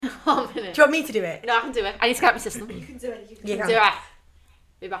Do it. you want me to do it? No, I can do it. I need to get my system. You can do it. You can You do can. Do it.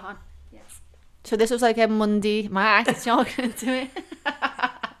 Be back on. Yes. So this was like a Monday. My eyes are going to do it.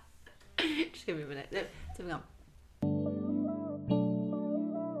 Just give me a minute. Do we go?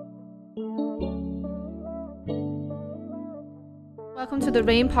 Welcome to the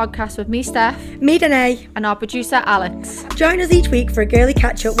Rain Podcast with me, Steph, Me, Danae. and our producer, Alex. Join us each week for a girly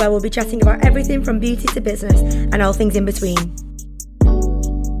catch-up where we'll be chatting about everything from beauty to business and all things in between.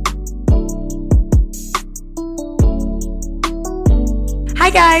 Hi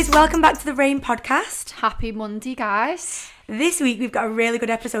guys, welcome back to the Rain Podcast. Happy Monday, guys. This week we've got a really good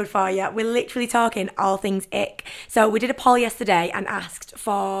episode for you. We're literally talking all things ick. So we did a poll yesterday and asked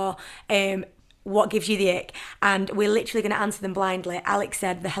for what gives you the ick, and we're literally going to answer them blindly. Alex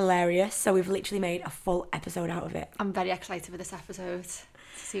said the hilarious, so we've literally made a full episode out of it. I'm very excited for this episode to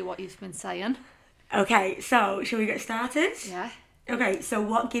see what you've been saying. Okay, so shall we get started? Yeah. Okay, so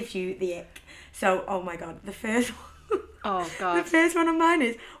what gives you the ick? So, oh my god, the first one. Oh, The God. first one on mine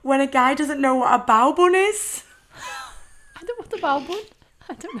is when a guy doesn't know what a bow bun is. I don't know what a bow bun.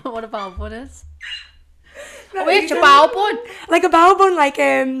 I don't know what a bow bun is. Like, Wait, a bow bun? Like a bow bun, like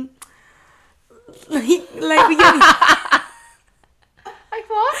we get, Like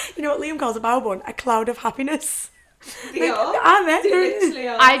what? you know what Liam calls a bow bun? A cloud of happiness. They are. Are they? They literally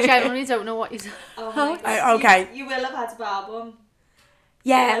are. I genuinely don't know what he's... Oh my God. Okay. You will have had a album.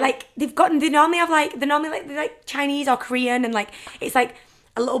 Yeah, like they normally have like they're like Chinese or Korean, and like it's like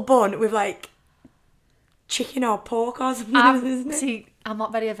a little bun with like chicken or pork or something. Isn't it? See, I'm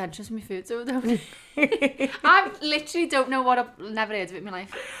not very adventurous with my food, so I don't... I literally don't know what I've never heard of it in my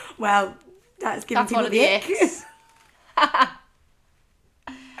life. Well, that's giving That's one people of the the ick. icks.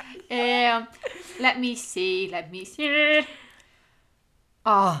 Let me see.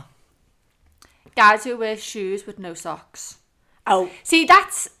 Oh. Guys who wear shoes with no socks. Oh, See,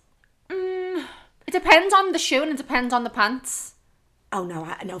 that's... it depends on the shoe and it depends on the pants. oh no,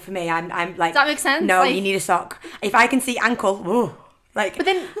 no. For me, I'm like. Does that make sense? No, Like- you need a sock. If I can see ankle, whoa, like. But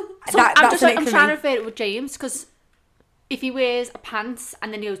then, That- I'm that's just an like, ick I'm for trying me. to refer it with James, because if he wears a pants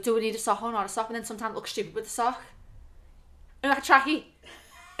and then he goes, do we need a sock or not a sock? And then sometimes it looks stupid with the sock. And like a trackie.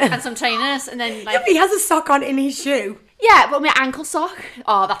 And some trainers, and then Yeah, like... but he has a sock on in his shoe. Yeah, but my ankle sock.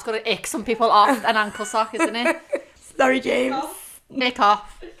 Oh, that's got to ick some people off, an ankle sock, isn't it? Sorry, James. Ick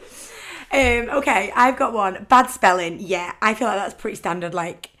off. Okay, I've got one. Bad spelling. Yeah, I feel like that's pretty standard.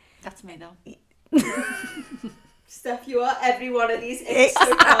 Like, That's me though. Steph, you are every one of these icks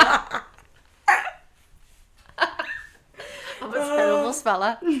so far. I'm a terrible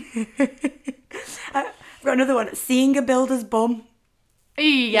speller. I've got another one. Seeing a builder's bum.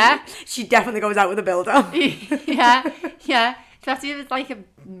 Yeah. She definitely goes out with a builder. yeah. Especially if it's like a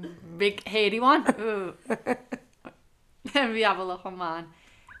big hairy one. Ooh. Let me have a look on mine.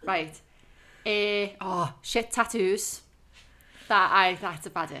 Right. Shit tattoos. That's a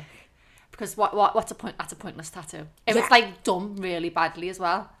bad ick. Because what's a point? That's a pointless tattoo. If Yeah. it's like done really badly as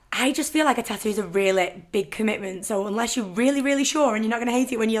well. I just feel like a tattoo is a really big commitment. So unless you're really, really sure and you're not going to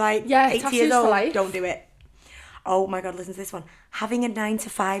hate it when you're like 80 tattoos years for old, life. don't do it. Oh my God, listen to this one. Having a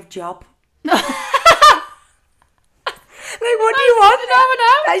 9-to-5 job. Like, what do you want?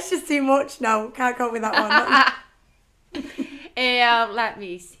 No. That's just too much. No, can't cope with that one. Let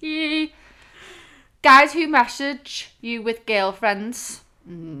me see. Guys who message you with girlfriends.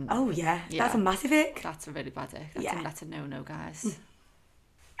 Oh yeah, Yeah. that's a massive ick. That's a really bad ick. Yeah. That's a no, guys.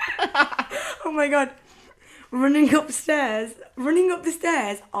 Oh my God. Running up the stairs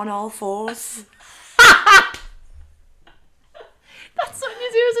on all fours. That's something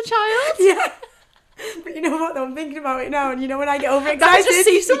you do as a child. Yeah. But you know what though, I'm thinking about it now, and you know when I get overexcited. I just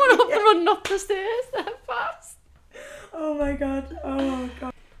see someone running up the stairs that fast. Oh my God.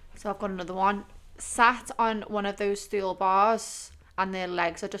 So I've got another one. Sat on one of those steel bars and their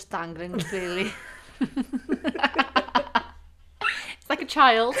legs are just dangling clearly. It's like a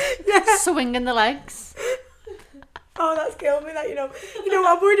child swinging the legs. Oh, that's killing me. That you know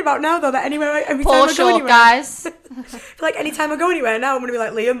what I'm worried about now though. That every Poor time I go short, anywhere, guys. like anytime I go anywhere now, I'm gonna be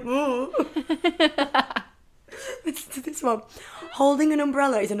like Liam. Ooh. Listen to this one. Holding an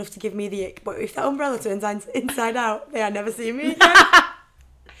umbrella is enough to give me the ick, but if that umbrella turns inside out, they never see me again.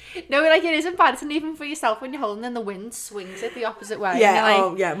 No, like it isn't bad. It's not even for yourself when you're holding and the wind swings it the opposite way. Yeah. And you're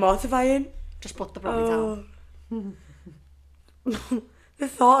like, Yeah. Mortifying. just put the brolly down. The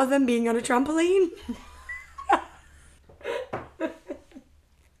thought of them being on a trampoline.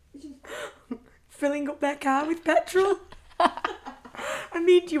 Filling up their car with petrol. I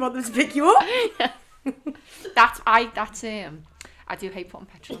mean, do you want them to pick you up? I I do hate putting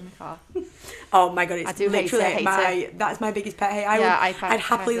petrol in my car. Oh my god, I it's do hate literally it. that's my biggest pet hate. I'd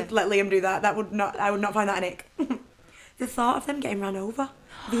happily let Liam do that. I would not find that an ick. The thought of them getting run over,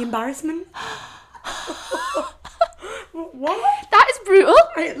 the embarrassment. What? That is brutal.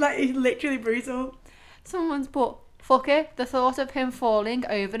 It's literally brutal. Someone's put, fuck it, the thought of him falling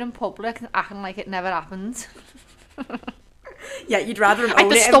over in public and acting like it never happened. Yeah, you'd rather him Like own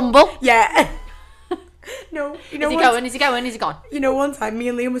the it. stumble. Yeah. No, you know Is he what? going? Is he going? Is he gone? You know, one time me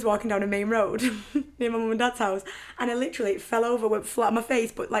and Liam was walking down a main road near my mum and dad's house, and I literally fell over, went flat on my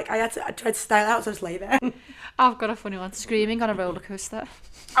face, but like I tried to style it out, so I just lay there. I've got a funny one. Screaming on a roller coaster.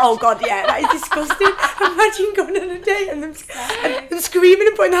 Oh god, yeah, that is disgusting. Imagine going on a date and them screaming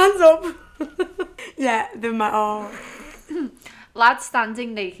and putting hands up. Yeah, they're my Lads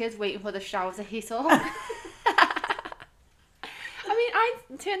standing naked, waiting for the shower to heat up. I mean, I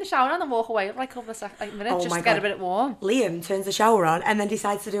turn the shower on and walk away for like a couple of minutes Oh just my to get a God. bit warm. Liam turns the shower on and then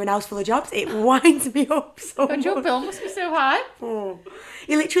decides to do an house full of jobs. It winds me up so And your much. bill must be so high. Oh.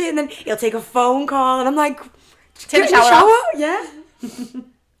 He literally, and then he'll take a phone call, and I'm like, Turn the "Get in shower off." Yeah.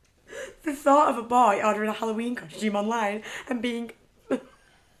 The thought of a boy ordering a Halloween costume online and being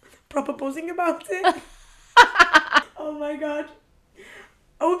proper buzzing about it. Oh my god.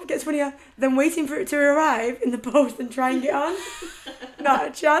 Oh, it gets funnier. Then waiting for it to arrive in the post and trying it on. Not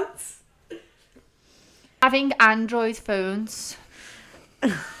a chance. Having Android phones.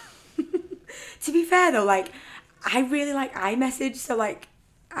 To be fair though, like, I really like iMessage, so like,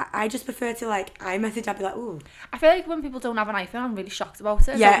 I just prefer to like iMessage. I'd be like, ooh. I feel like when people don't have an iPhone, I'm really shocked about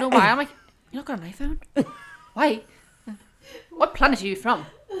it. I Yeah. don't know why. I'm like, you're not got an iPhone? Why? What planet are you from?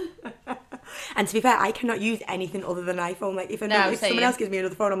 And to be fair, I cannot use anything other than iPhone. Like, if someone same. else gives me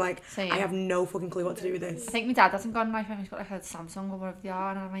another phone, I'm like, Same. I have no fucking clue what to do with this. I think my dad hasn't got an iPhone. He's got like a Samsung or whatever they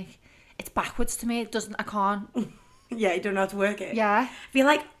are. And I'm like, it's backwards to me. It doesn't, I can't. Yeah, you don't know how to work it. Yeah. I feel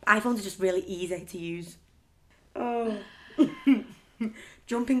like iPhones are just really easy to use. Oh.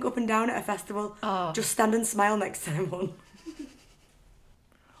 Jumping up and down at a festival. Oh. Just stand and smile next to someone.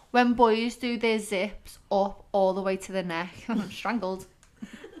 When boys do their zips up all the way to the neck. Strangled.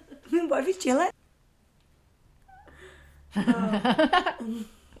 What if he's chilling? Got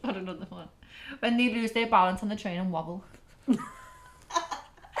another one. When they lose their balance on the train and wobble.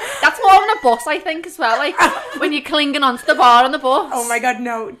 That's more on a bus, I think, as well. Like when you're clinging onto the bar on the bus. Oh my god,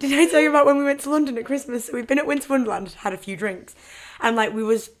 no. Did I tell you about when we went to London at Christmas? So we've been at Winter Wonderland, had a few drinks. And like we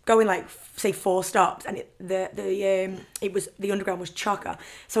was going like, say 4 stops, and it was, the underground was chocker.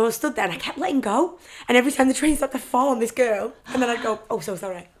 So I was stood there and I kept letting go. And every time the train started to fall on this girl, and then I'd go, oh, so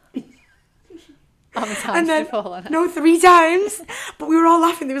sorry. How many times And did then, you fall on it? no, 3 times. But we were all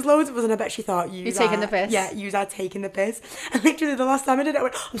laughing. There was loads of us, and I bet she thought, You're taking the piss? Yeah, you are taking the piss. And literally the last time I did it, I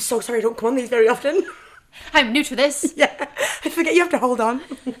went, I'm so sorry, I don't come on these very often. I'm new to this. Yeah, I forget you have to hold on.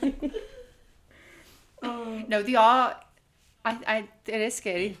 No, they are. It is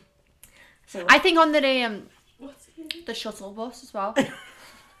scary. So, I think on the shuttle bus as well.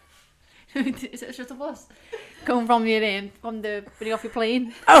 Is it a shuttle bus? Going from your when you're off your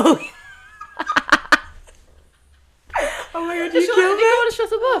plane. oh. Oh my god, you killed You me. go on a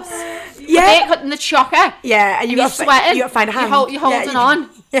shuttle bus. Yeah. They're cutting the chocker. Yeah, and You're sweating. You got to find a hand. You're holding on.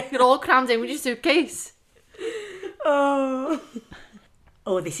 Yeah. You're all crammed in with your suitcase. Oh.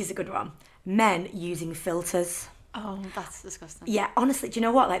 Oh, this is a good one. Men using filters. Oh, that's disgusting. Yeah, honestly, do you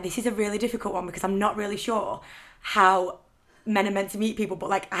know what? Like, this is a really difficult one because I'm not really sure how men are meant to meet people, but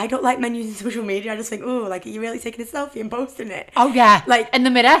like, I don't like men using social media. I just think, oh, like, are you really taking a selfie and posting it? Oh yeah, Like, in the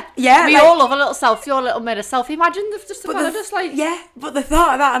mirror. yeah, we like- all love a little selfie or a little mirror selfie. Imagine if just But together, just like yeah, but the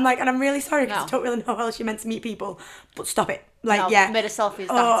thought of that, I'm like, and I'm really sorry because No. I don't really know how else you're meant to meet people, but stop it. Like, no, yeah. mirror selfies.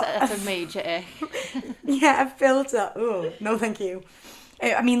 Oh. That's a major ick. Yeah, a filter. Oh, no, thank you.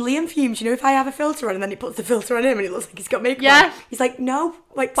 I mean, Liam fumes, you know, if I have a filter on and then he puts the filter on him and it looks like he's got makeup Yeah. on. He's like, no,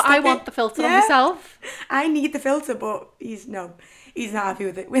 like, But stop I want it. the filter Yeah. on myself. I need the filter, but he's not happy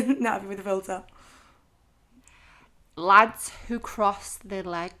with it. Not happy with the filter. Lads who cross their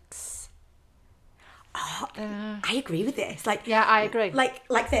legs. Oh, I agree with this. Like, Yeah, I agree.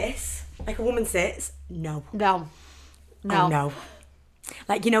 like this, like a woman sits. No, No. oh, no.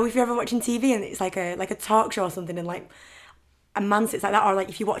 Like, you know, if you're ever watching TV and it's like a talk show or something, and like a man sits like that, or like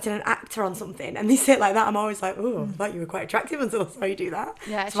if you're watching an actor on something and they sit like that, I'm always like, oh, I thought you were quite attractive until I saw you do that.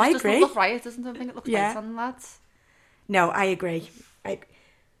 Yeah, it so I just agree. doesn't look right. It doesn't think it looks Yeah. right on lads. No, I agree.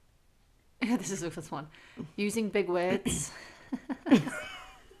 This is a good one. Using big words. I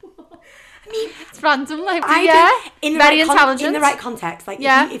mean, It's random, like, I yeah. think in the Very right intelligent. in the right context. Like,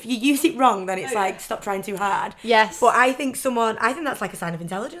 Yeah. if you use it wrong, then it's like, stop trying too hard. Yes. But I think that's like a sign of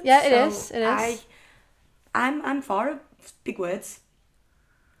intelligence. Yeah, it So is, it is. I'm for big words.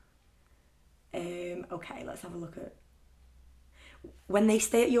 Okay, let's have a look at when they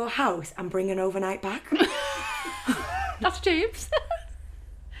stay at your house and bring an overnight bag. That's James.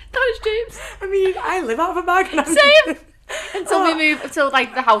 That is James. I mean, I live out of a bag. And I'm Same. Until we move, until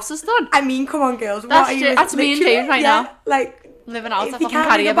like the house is done. I mean, come on, girls. That's what are you? that's me and James right now. Like, Living out if of you fucking can't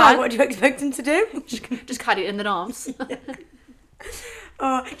carry bring a a bag, bag. what do you expect them to do? Just carry it in their arms.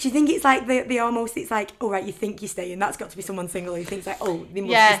 Oh, do you think it's like they almost, it's like, all right, you think you're staying, that's got to be someone single who thinks like, oh, they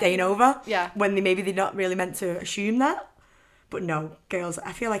must Yeah. be staying over. Yeah. When they're not really meant to assume that. But no, girls,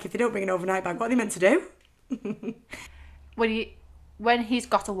 I feel like if they don't bring an overnight bag, what are they meant to do? When he's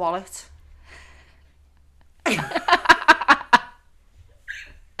got a wallet.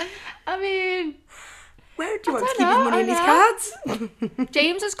 I mean, Where do you want to don't keep his know, money I in his know. cards?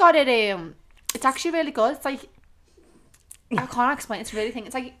 James has got it. It's actually really good. It's like, I can't explain. It's really thing.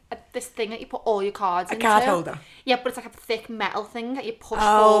 It's like this thing that you put all your cards into. A card holder. Yeah, but it's like a thick metal thing that you push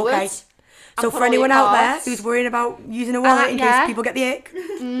Oh, forward. okay. and So put for all your anyone out there cards. who's worrying about using a wallet in yeah. case people get the ick,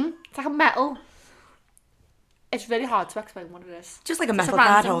 It's like a metal. It's really hard to explain what it is. just like a It's metal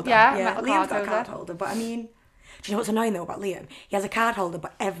random- card holder. yeah, metal Liam's card got a card holder. holder, but I mean, do you know what's annoying though about Liam? He has a card holder,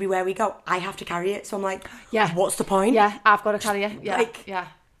 but everywhere we go, I have to carry it. So I'm like, Yeah. what's the point? Yeah, I've got to carry it. Yeah, like- yeah.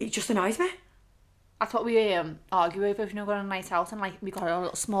 It just annoys me. That's what we argue over if you're going on a night out and like we got a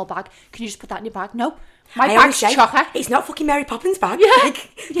little small bag. Can you just put that in your bag? No, my I always bag's say, chocker. it's not fucking Mary Poppins bag. Yeah. Like,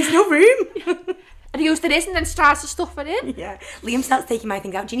 there's no room. And he goes, there is, and then starts to stuff it in. Yeah. Liam starts taking my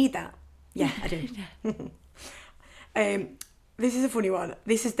things out. Do you need that? Yeah, I do. This is a funny one.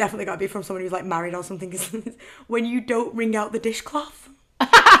 This has definitely got to be from someone who's like married or something. 'Cause when you don't wring out the dishcloth.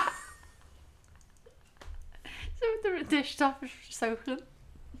 So the dish top is soaking.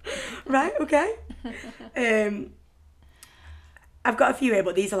 Right, okay. I've got a few here,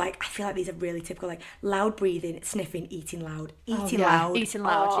 but these are like, I feel like these are really typical, like loud breathing, sniffing, eating loud. Eating loud. Eating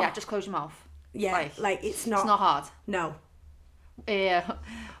loud, Oh, yeah, just close your mouth. Yeah, like it's not. It's not hard. No.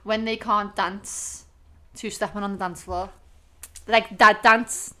 When they can't dance, two-stepping on the dance floor. Like dad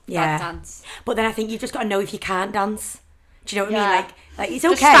dance. Yeah. Dad dance. But then I think you've just got to know if you can't dance. Do you know what I Yeah. mean? Like it's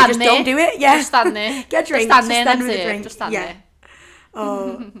Just okay, stand just there. don't do it. Yeah. Just stand there. Get a drink. Just stand there stand and with a that's it. drink. Just stand yeah. there.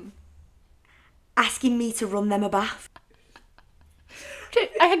 Oh. Asking me to run them a bath.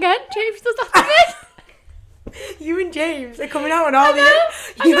 Again, James does that to me. You and James are coming out on all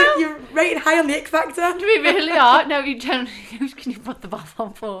I know. You're rating high on the X Factor. We really are. No, you generally goes, can you put the bath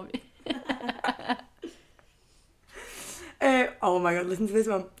on for me? Oh my god, listen to this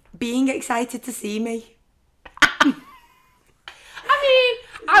one. Being excited to see me. I mean,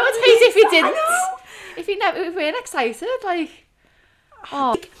 I would hate if you didn't. know. If you never, if we weren't excited, like,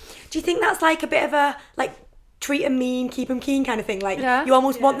 oh, Do you think that's like a bit of a like treat them mean, keep them keen kind of thing? Like Yeah. you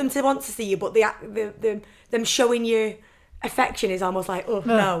almost want them to see you, but them showing you affection is almost like, oh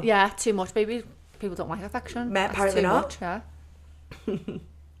no. yeah, too much. Maybe people don't like affection. Men- That's apparently too not. much,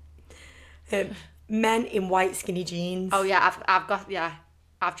 yeah. Men in white skinny jeans. Oh yeah, I've got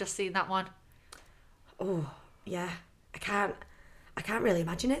I've just seen that one. Oh yeah, I can't really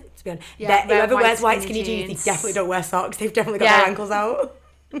imagine it, to be honest. Yeah, Whoever white wears white skinny skinny jeans, jeans. they definitely don't wear socks. They've definitely got Yeah. their ankles out.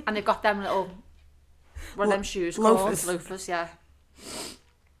 And they've got them little, what are them shoes loafers. called? Loafers, yeah.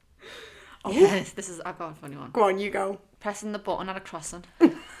 Oh. Yes, I've got a funny one. Go on, you go. Pressing the button at a crossing.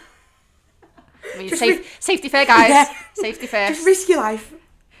 I mean, Just safety first, guys. Yeah. Safety first. Just risk your life.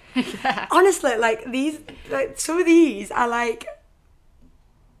 Yeah. Honestly, like some of these are like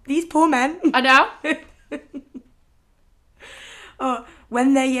these poor men. I know. Oh,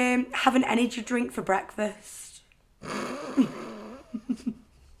 when they have an energy drink for breakfast.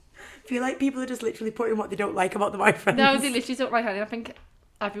 Feel like people are just literally putting what they don't like about the boyfriends. No, they literally don't like anything. I think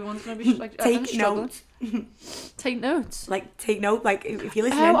everyone's going to be like Take struggling. notes. Take notes. Like take note. Like if you're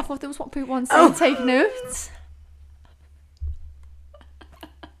listening. Oh, I thought there was what people want to say. Oh. Take notes.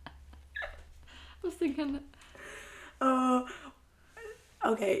 I was thinking. Oh,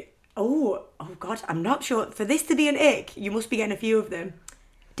 okay. Oh God, I'm not sure. For this to be an ick, you must be getting a few of them.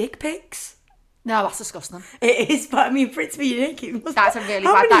 Dick pics. No, that's disgusting. It is, but I mean, for it to be an ick, it must. That's a really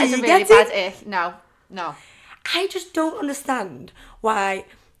How bad. many That is are a you really getting? bad ick. No. I just don't understand why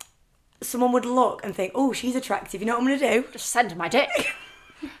someone would look and think, "Oh, she's attractive." You know what I'm gonna do? Just send her my dick.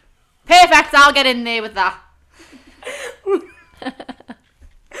 Perfect. I'll get in there with that.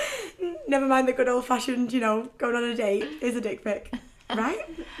 Never mind the good old fashioned, going on a date is a dick pic, right?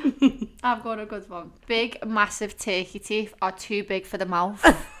 I've got a good one. Big, massive turkey teeth are too big for the mouth.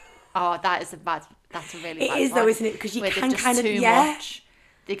 Oh, that's a really It bad is one. though, isn't it? Because you Where they're can just kind of, too yeah. much.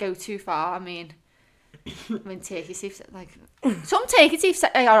 They go too far. I mean, when turkey teeth, like some turkey teeth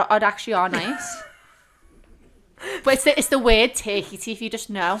are actually nice. But it's the weird turkey teeth you just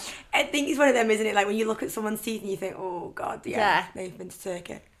know. I think it's one of them, isn't it? Like when you look at someone's teeth and you think, oh God, yeah. They've been to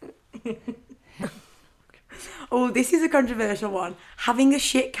Turkey. Oh, this is a controversial one. Having a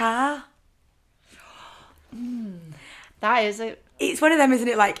shit car. That is it. It's one of them, isn't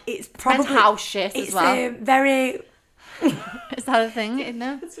it? Like it's probably Depends how shit as well. It's very. Is that a thing?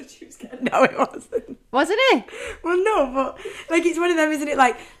 No. That's what she was getting. No, it wasn't. Wasn't it? Well, no, but like it's one of them, isn't it?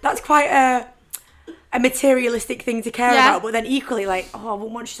 Like that's quite a materialistic thing to care about, but then equally, like, oh, I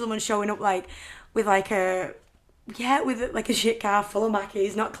wouldn't want someone showing up like with like a with a shit car full of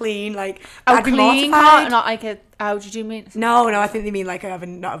Mackies, not clean, like I'd be clean mortified. car, not like a. How did you mean? No, I think they mean like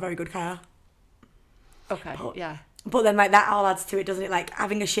having not a very good car. Okay, yeah. But then, like, that all adds to it, doesn't it? Like,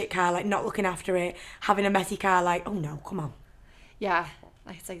 having a shit car, like, not looking after it, having a messy car, like, oh no, come on. Yeah,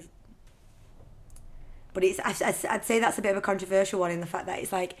 like it's like. But it's, I'd say that's a bit of a controversial one in the fact that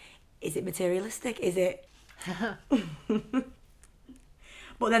it's like, is it materialistic? Is it?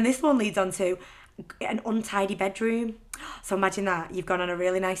 But then this one leads on to an untidy bedroom. So imagine that you've gone on a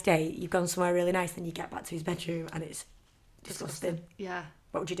really nice date, you've gone somewhere really nice, then you get back to his bedroom and it's disgusting. Yeah.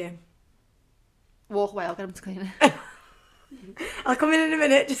 What would you do? Walk away, I'll get him to clean it. I'll come in a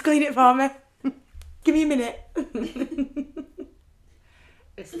minute, just clean it for me. Give me a minute.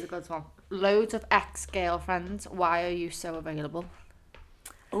 This is a good one. Loads of ex-girlfriends. Why are you so available?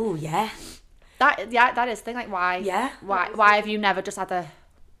 Oh yeah. That is the thing. Like why? Yeah. Why have you never just had a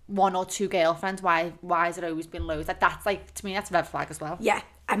one or two girlfriends? Why has it always been loads? Like that's like to me that's a red flag as well. Yeah,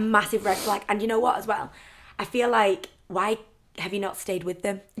 a massive red flag. And you know what as well? I feel like why have you not stayed with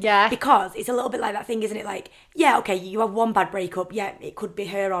them? Yeah. Because it's a little bit like that thing, isn't it? Like, yeah, okay, you have one bad breakup. Yeah, it could be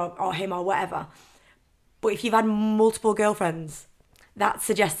her or him or whatever. But if you've had multiple girlfriends, that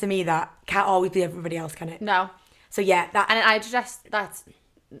suggests to me that can't always be everybody else, can it? No. So yeah, that. And I suggest that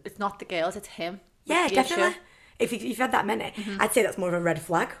it's not the girls, it's him. Yeah, The definitely. issue. If you've had that many, I'd say that's more of a red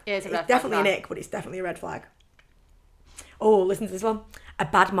flag. It is a red flag, definitely an that. ick, but it's definitely a red flag. Oh, listen to this one. A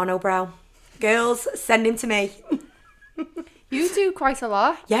bad monobrow. Girls, send him to me. You do quite a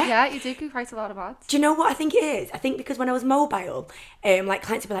lot. Yeah. Yeah, you do quite a lot of ads. Do you know what I think it is? I think because when I was mobile, like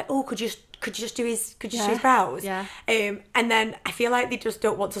clients would be like, "Oh, could you just do his brows?" Yeah. And then I feel like they just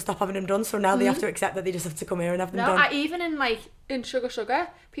don't want to stop having them done, so now they have to accept that they just have to come here and have them No, done. even in Sugar,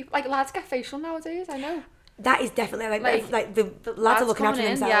 people like lads get facial nowadays. I know. That is definitely like the lads lads are looking after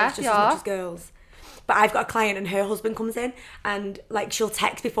coming in, themselves yeah, just they as much are. as girls. But I've got a client and her husband comes in and like she'll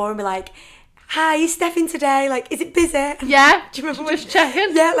text before and be like, "Hi, is Steph in today? Like, is it busy?" Yeah. Do you remember Just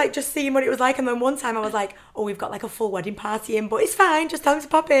checking. Yeah, like just seeing what it was like. And then one time I was like, "Oh, we've got like a full wedding party in, but it's fine. Just tell him to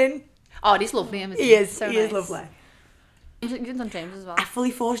pop in." Oh, he's lovely. Him, isn't He is. So he nice. is lovely. You've done James as well. I fully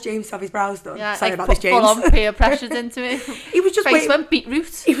forced James to have his brows done. Yeah, Sorry like about this, James. full on peer pressured into it. He was just Face waiting. went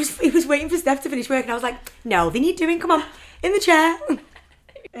beetroot. He was waiting for Steph to finish work, and I was like, "No, they need doing. Come on, in the chair."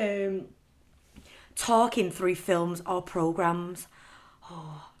 Talking through films or programs.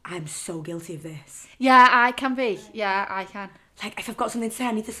 Oh, I'm so guilty of this. Yeah, I can be. Yeah, I can. Like, if I've got something to say,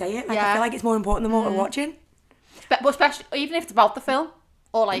 I need to say it. Like, I Yeah. feel like it's more important than what we're watching. But especially even if it's about the film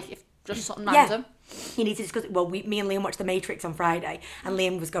or like if just something Yeah. random. You need to discuss it. Well, me and Liam watched The Matrix on Friday, and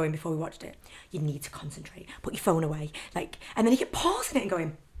Liam was going before we watched it. You need to concentrate. Put your phone away. Like, and then you get pausing it and going,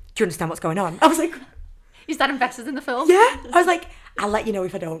 "Do you understand what's going on?" I was like, Is that invested in the film? "Yeah." I was like, "I'll let you know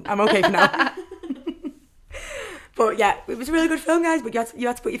if I don't. I'm okay for now." But yeah, it was a really good film, guys. But you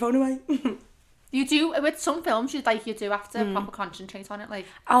had to put your phone away. You do with some films. You do have to proper concentrate on it. Like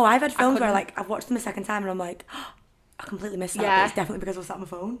Oh, I've had films where couldn't. like I've watched them a second time and I'm like, oh, I completely missed that. Yeah. But it's definitely because I was sat on my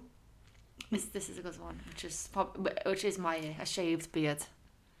phone. this is a good one, which is my a shaved beard.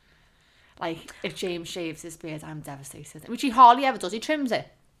 Like if James shaves his beard, I'm devastated. Which he hardly ever does. He trims it.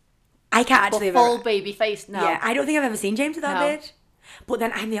 I can't But actually. full baby face. No. Yeah, I don't think I've ever seen James with that No. beard. But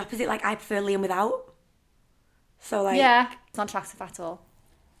then I'm the opposite. Like I prefer Liam without. So like, Yeah. It's not attractive at all.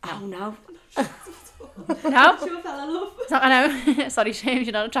 oh no. No. Sure fell love. So, I know. Sorry, James,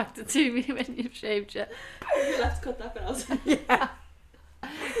 you're not attracted to me when you've shaved you. You'll have to cut that bit out. Yeah.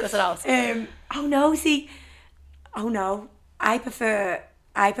 Cut it out. Oh no. See. Oh no. I prefer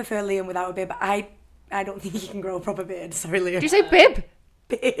Liam without a beard, but I don't think he can grow a proper beard. Sorry, Liam. Did you say bib?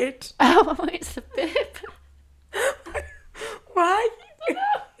 Beard. Oh, it's a bib. Why?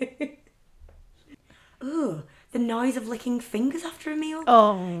 Ugh, the noise of licking fingers after a meal.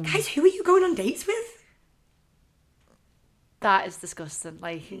 Oh, Guys, who are you going on dates with? that is disgusting.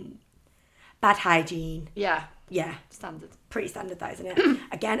 Like, Bad hygiene. yeah, Yeah, standard. pretty standard that, isn't it?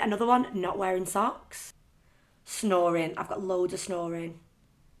 Again, another one, not wearing socks. Snoring. I've got loads of snoring.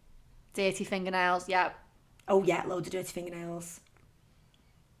 Dirty fingernails. Yeah. Oh yeah, loads of dirty fingernails.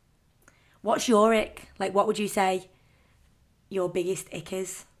 What's your ick? Like, what would you say your biggest ick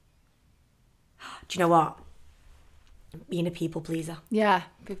is? Do you know what? Being a people pleaser. Yeah.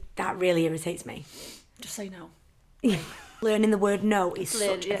 That really irritates me. Just say no. Learning the word no is Learn-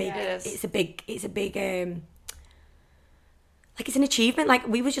 such yeah, a big. it is. It's a big. Like, it's an achievement. Like,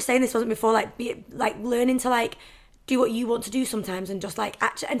 we were just saying this, wasn't before. Like, learning to like do what you want to do sometimes, and just like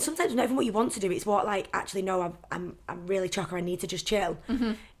actually, and sometimes not even what you want to do. It's what like actually no, I'm really chocker. I need to just chill.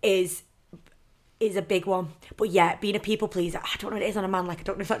 Is a big one. But yeah, being a people pleaser. I don't know what it is on a man. Like, I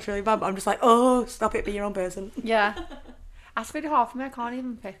don't know if that's really bad. But I'm just like, oh, stop it. Be your own person. Yeah. That's really hard for me. I can't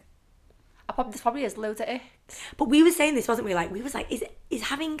even pick. There's probably is loads of icks. But we were saying this, wasn't we? Like, we was like, is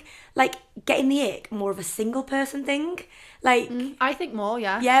having like getting the ick more of a single person thing? Like, I think more,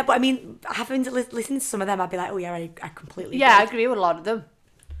 yeah. yeah. But I mean, having to listen to some of them, I'd be like, oh yeah, I completely. Yeah, I agree. agree with a lot of them.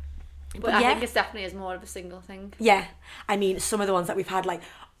 But I yeah. think it definitely is more of a single thing. Yeah, I mean, some of the ones that we've had, like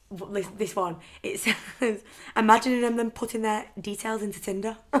this one, it says, imagining them putting their details into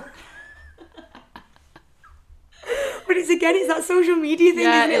Tinder. But it's that social media thing,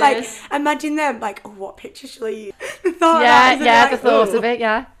 Yeah, isn't it? it Like, is. imagine them, like, oh, what picture shall I use? The thought Yeah, of that, yeah, like, the thought oh. of it,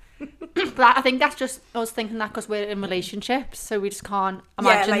 yeah. But I think that's just us thinking that because we're in relationships, so we just can't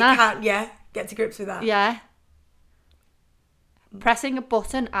imagine that. Can't, get to grips with that. Yeah. Pressing a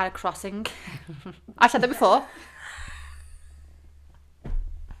button at a crossing. I said that before.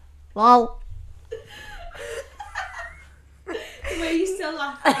 Lol. Were you still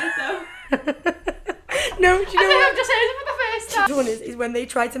laughing at it though? No, do you know what? I've just heard it for the first time. The one is when they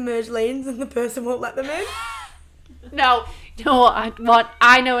try to merge lanes and the person won't let them in. No, you know what?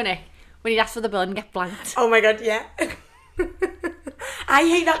 I know an ick. When you ask for the bill and get blanked. Oh my god, yeah. I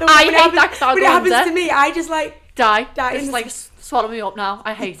hate that. I hate that 'cause I'll when go it happens under. to me, I just like Die. Die in Just the- like swallow me up now.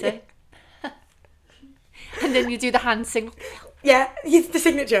 I hate it. And then you do the hand signal. it's the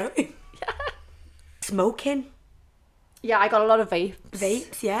signature. Smoking, Yeah, I got a lot of vapes.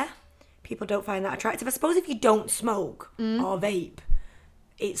 vapes, yeah. People don't find that attractive. I suppose if you don't smoke or vape,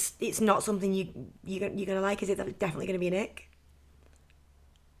 it's not something you're gonna like. Is it definitely gonna be an ick?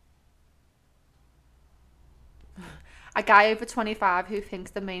 A guy over 25 who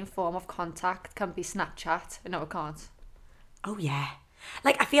thinks the main form of contact can be Snapchat. No, it can't. Oh yeah,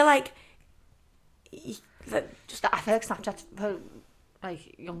 like I feel like Just I feel like Snapchat's for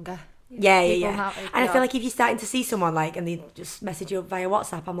like younger. yeah. People now, And yeah. I feel like if you're starting to see someone like and they just message you via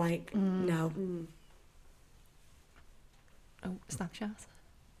WhatsApp, I'm like, no. Oh, Snapchat.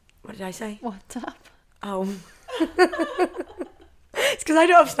 What did I say? WhatsApp. Oh. It's because I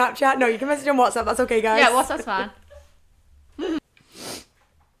don't have Snapchat. No, you can message on WhatsApp. That's okay, guys. Yeah, WhatsApp's fine.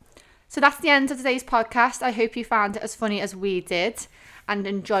 So that's the end of today's podcast. I hope you found it as funny as we did and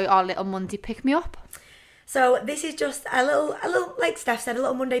enjoy our little Monday pick-me-up. So this is just a little, like Steph said, a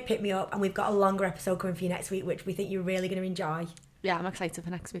little Monday pick me up, and we've got a longer episode coming for you next week, which we think you're really going to enjoy. Yeah, I'm excited for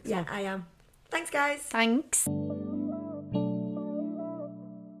next week. Yeah, So. I am. Thanks, guys. Thanks.